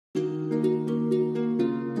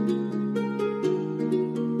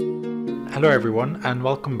Hello everyone and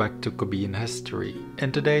welcome back to Kobean history.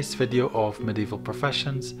 In today's video of medieval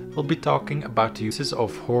professions, we'll be talking about the uses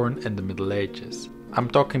of horn in the Middle Ages. I'm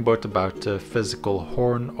talking both about the physical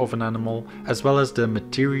horn of an animal as well as the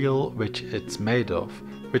material which it's made of,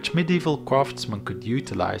 which medieval craftsmen could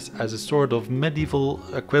utilize as a sort of medieval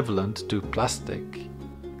equivalent to plastic.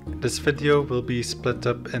 This video will be split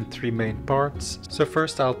up in three main parts. So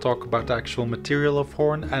first I'll talk about the actual material of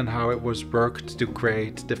horn and how it was worked to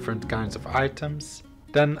create different kinds of items.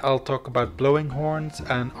 Then I'll talk about blowing horns,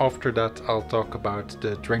 and after that I'll talk about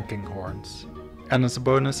the drinking horns. And as a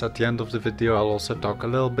bonus at the end of the video I'll also talk a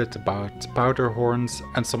little bit about powder horns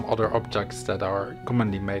and some other objects that are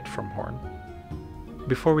commonly made from horn.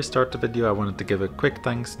 Before we start the video I wanted to give a quick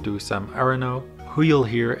thanks to Sam Arano, who you'll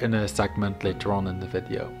hear in a segment later on in the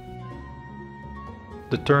video.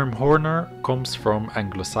 The term horner comes from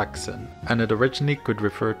Anglo-Saxon, and it originally could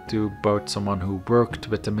refer to both someone who worked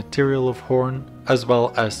with the material of horn as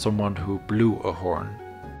well as someone who blew a horn.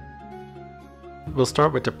 We'll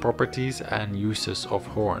start with the properties and uses of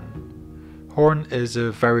horn. Horn is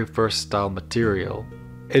a very versatile material.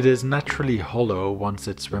 It is naturally hollow once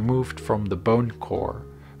it's removed from the bone core,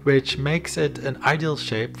 which makes it an ideal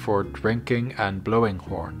shape for drinking and blowing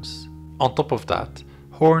horns. On top of that,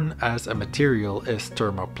 horn as a material is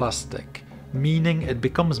thermoplastic, meaning it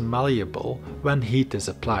becomes malleable when heat is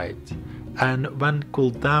applied, and when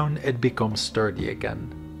cooled down it becomes sturdy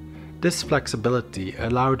again. This flexibility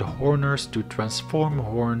allowed horners to transform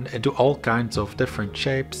horn into all kinds of different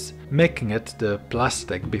shapes, making it the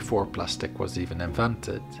plastic before plastic was even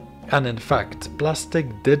invented. And in fact,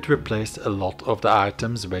 plastic did replace a lot of the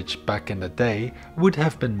items which back in the day would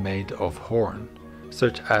have been made of horn,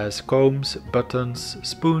 such as combs, buttons,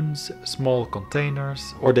 spoons, small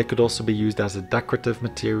containers, or they could also be used as a decorative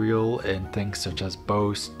material in things such as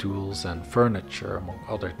bows, tools and furniture, among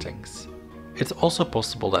other things. It's also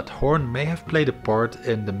possible that horn may have played a part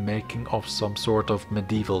in the making of some sort of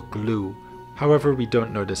medieval glue. However, we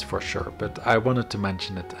don't know this for sure, but I wanted to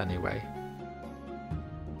mention it anyway.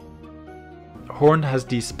 Horn has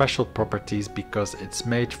these special properties because it's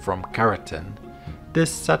made from keratin.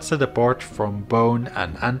 This sets it apart from bone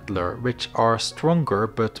and antler, which are stronger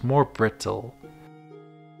but more brittle.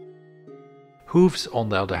 Hoofs, on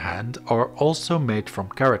the other hand, are also made from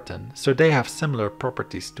keratin, so they have similar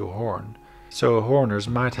properties to horn. So horners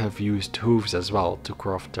might have used hooves as well to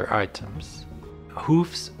craft their items.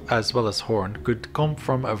 Hoofs, as well as horn, could come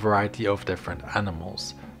from a variety of different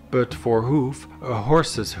animals. But for hoof, a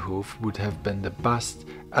horse's hoof would have been the best,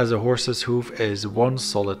 as a horse's hoof is one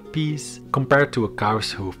solid piece, compared to a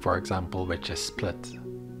cow's hoof, for example, which is split.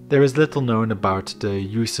 There is little known about the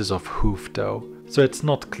uses of hoof though, so it's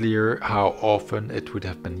not clear how often it would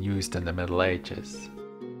have been used in the Middle Ages.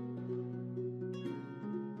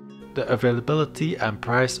 The availability and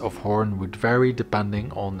price of horn would vary depending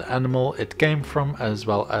on the animal it came from as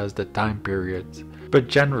well as the time period. But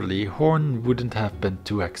generally, horn wouldn't have been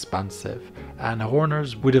too expensive, and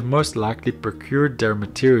horners would have most likely procured their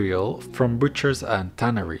material from butchers and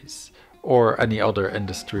tanneries, or any other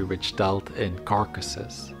industry which dealt in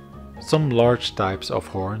carcasses. Some large types of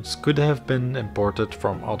horns could have been imported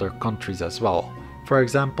from other countries as well. For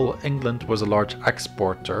example, England was a large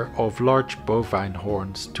exporter of large bovine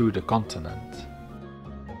horns to the continent.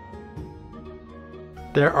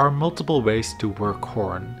 There are multiple ways to work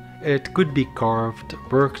horn. It could be carved,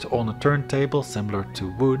 worked on a turntable similar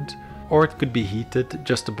to wood, or it could be heated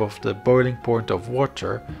just above the boiling point of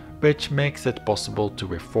water, which makes it possible to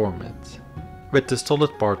reform it. With the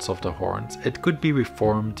solid parts of the horns, it could be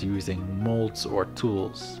reformed using molds or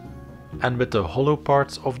tools. And with the hollow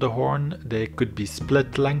parts of the horn, they could be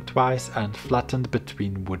split lengthwise and flattened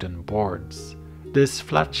between wooden boards. This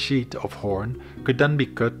flat sheet of horn could then be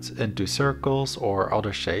cut into circles or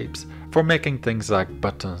other shapes for making things like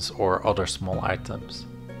buttons or other small items.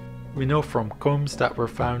 We know from combs that were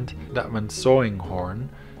found that when sawing horn,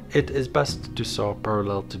 it is best to saw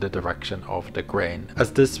parallel to the direction of the grain,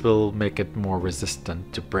 as this will make it more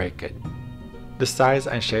resistant to breaking. The size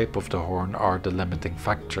and shape of the horn are the limiting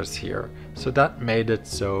factors here, so that made it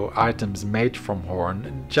so items made from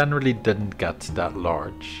horn generally didn't get that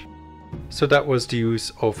large. So that was the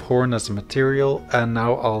use of horn as a material, and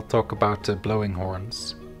now I'll talk about the blowing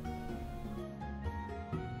horns.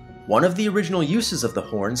 One of the original uses of the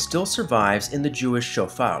horn still survives in the Jewish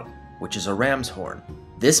shofar, which is a ram's horn.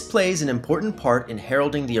 This plays an important part in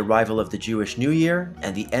heralding the arrival of the Jewish New Year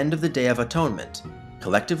and the end of the Day of Atonement,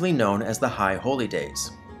 collectively known as the High Holy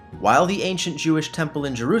Days. While the ancient Jewish temple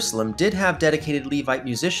in Jerusalem did have dedicated Levite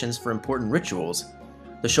musicians for important rituals,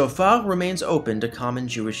 the shofar remains open to common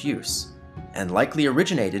Jewish use. and likely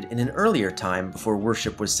originated in an earlier time before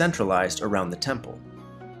worship was centralized around the temple.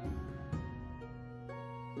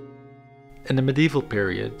 In the medieval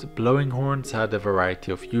period, blowing horns had a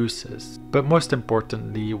variety of uses, but most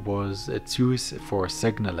importantly was its use for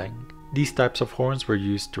signaling. These types of horns were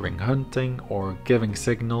used during hunting or giving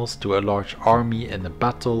signals to a large army in a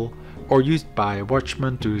battle, or used by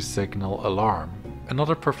watchmen to signal alarm.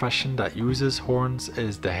 Another profession that uses horns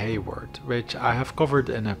is the hayward, which I have covered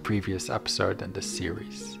in a previous episode in this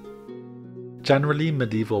series. Generally,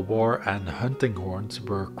 medieval war and hunting horns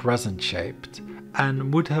were crescent-shaped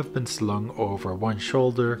and would have been slung over one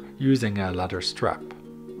shoulder using a leather strap.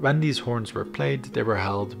 When these horns were played, they were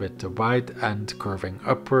held with the wide end curving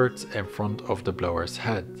upwards in front of the blower's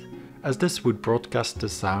head, as this would broadcast the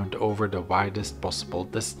sound over the widest possible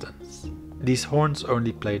distance. These horns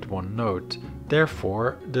only played one note,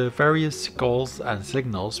 therefore the various calls and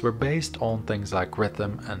signals were based on things like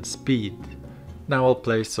rhythm and speed. Now I'll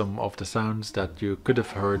play some of the sounds that you could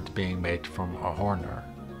have heard being made from a horner.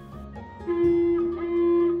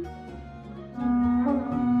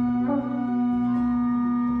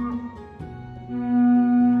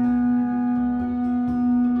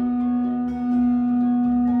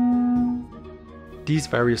 These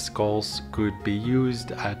various calls could be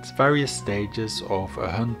used at various stages of a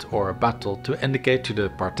hunt or a battle to indicate to the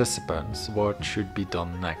participants what should be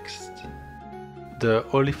done next. The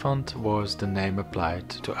Olifant was the name applied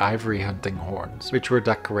to ivory hunting horns, which were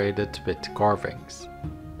decorated with carvings.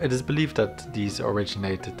 It is believed that these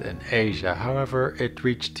originated in Asia, however it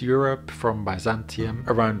reached Europe from Byzantium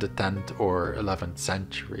around the 10th or 11th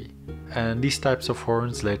century, and these types of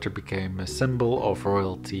horns later became a symbol of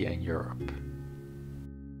royalty in Europe.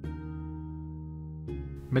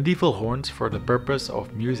 Medieval horns for the purpose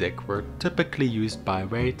of music were typically used by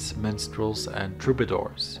waits, minstrels and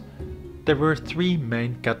troubadours. There were three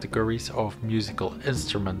main categories of musical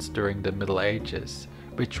instruments during the Middle Ages,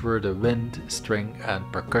 which were the wind, string and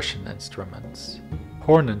percussion instruments.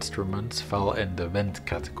 Horn instruments fell in the wind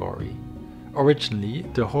category. Originally,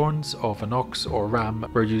 the horns of an ox or ram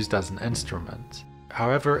were used as an instrument.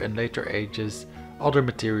 However, in later ages, other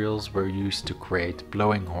materials were used to create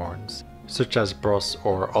blowing horns, such as brass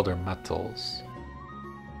or other metals.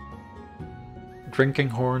 Drinking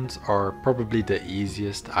horns are probably the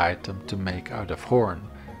easiest item to make out of horn.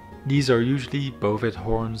 These are usually bovine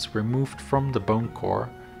horns removed from the bone core,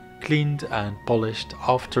 cleaned and polished,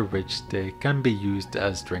 after which they can be used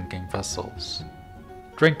as drinking vessels.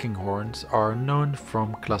 Drinking horns are known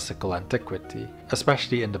from classical antiquity,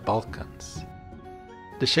 especially in the Balkans.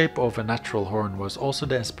 The shape of a natural horn was also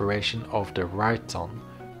the inspiration of the Rhyton,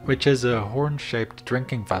 which is a horn-shaped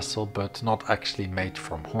drinking vessel but not actually made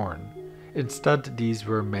from horn. Instead, these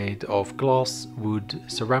were made of glass, wood,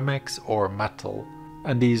 ceramics or metal,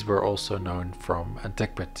 and these were also known from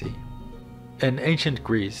antiquity. In ancient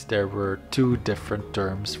Greece there were two different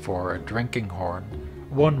terms for a drinking horn.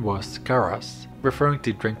 One was karas, referring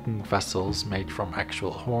to drinking vessels made from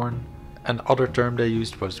actual horn. Another term they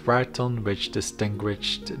used was Rhyton, which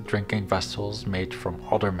distinguished drinking vessels made from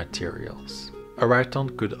other materials. A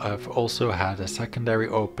Rhyton could have also had a secondary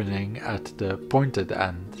opening at the pointed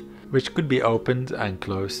end, which could be opened and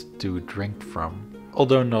closed to drink from,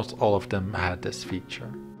 although not all of them had this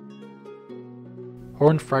feature.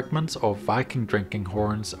 Horn fragments of Viking drinking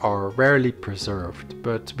horns are rarely preserved,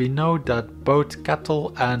 but we know that both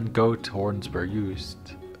cattle and goat horns were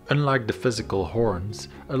used. Unlike the physical horns,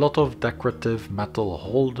 a lot of decorative metal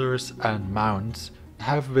holders and mounts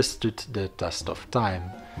have withstood the test of time,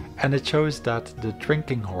 and it shows that the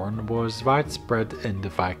drinking horn was widespread in the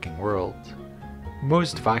Viking world.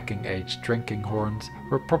 Most Viking Age drinking horns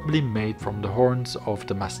were probably made from the horns of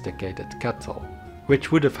domesticated cattle,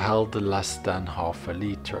 which would have held less than half a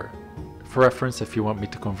liter. For reference, if you want me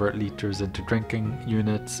to convert liters into drinking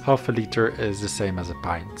units, half a liter is the same as a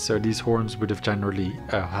pint, so these horns would have generally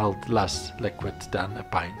held less liquid than a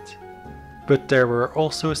pint. But there were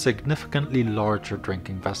also significantly larger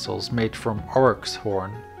drinking vessels made from oryx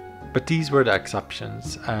horn, but these were the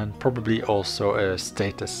exceptions and probably also a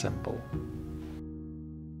status symbol.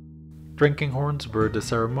 Drinking horns were the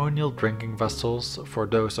ceremonial drinking vessels for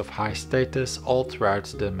those of high status all throughout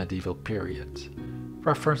the medieval period.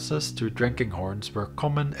 References to drinking horns were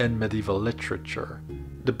common in medieval literature.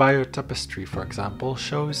 The Bayeux Tapestry, for example,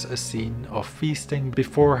 shows a scene of feasting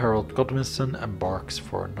before Harold Godwinson embarks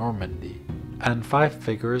for Normandy, and 5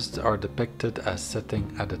 figures are depicted as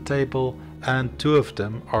sitting at a table, and 2 of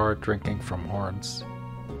them are drinking from horns.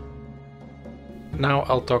 Now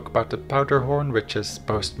I'll talk about the powder horn, which is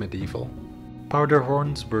post-medieval. Powder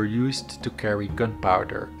horns were used to carry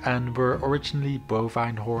gunpowder and were originally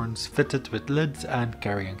bovine horns fitted with lids and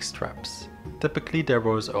carrying straps. Typically there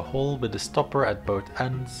was a hole with a stopper at both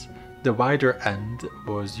ends. The wider end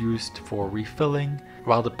was used for refilling,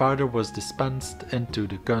 while the powder was dispensed into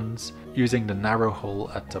the guns using the narrow hole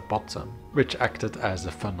at the bottom, which acted as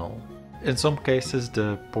a funnel. In some cases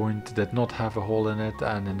the point did not have a hole in it,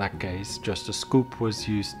 and in that case just a scoop was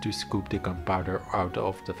used to scoop the gunpowder out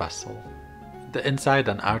of the vessel. The inside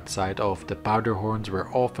and outside of the powder horns were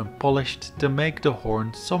often polished to make the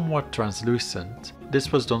horn somewhat translucent.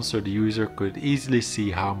 This was done so the user could easily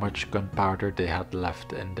see how much gunpowder they had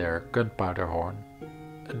left in their gunpowder horn.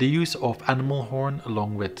 The use of animal horn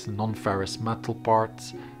along with non-ferrous metal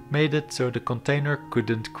parts made it so the container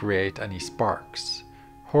couldn't create any sparks.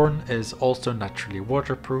 Horn is also naturally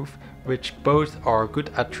waterproof, which both are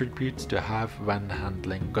good attributes to have when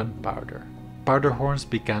handling gunpowder. Powder horns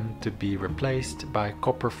began to be replaced by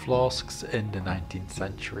copper flasks in the 19th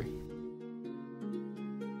century.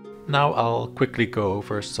 Now I'll quickly go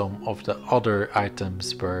over some of the other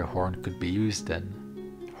items where horn could be used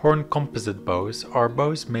in. Horn composite bows are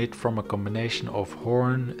bows made from a combination of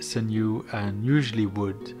horn, sinew and usually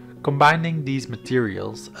wood. Combining these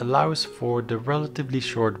materials allows for the relatively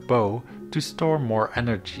short bow to store more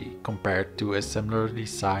energy compared to a similarly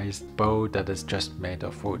sized bow that is just made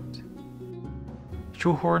of wood.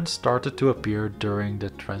 Shoe horns started to appear during the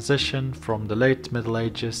transition from the late Middle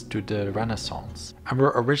Ages to the Renaissance and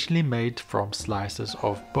were originally made from slices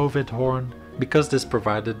of bovine horn because this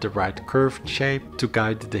provided the right curved shape to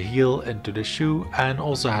guide the heel into the shoe and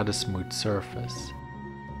also had a smooth surface.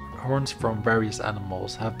 Horns from various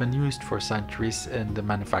animals have been used for centuries in the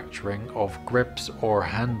manufacturing of grips or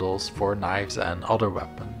handles for knives and other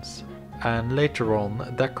weapons, and later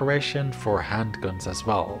on decoration for handguns as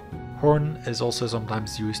well. Horn is also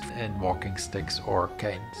sometimes used in walking sticks or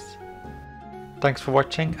canes. Thanks for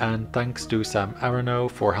watching, and thanks to Sam Aronow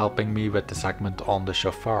for helping me with the segment on the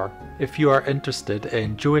shofar. If you are interested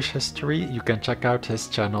in Jewish history, you can check out his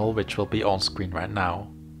channel, which will be on screen right now.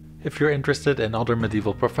 If you're interested in other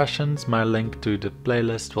medieval professions, my link to the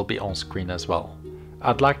playlist will be on screen as well.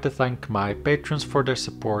 I'd like to thank my patrons for their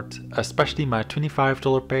support, especially my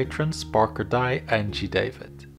 $25 patrons Parker Dye and G. David.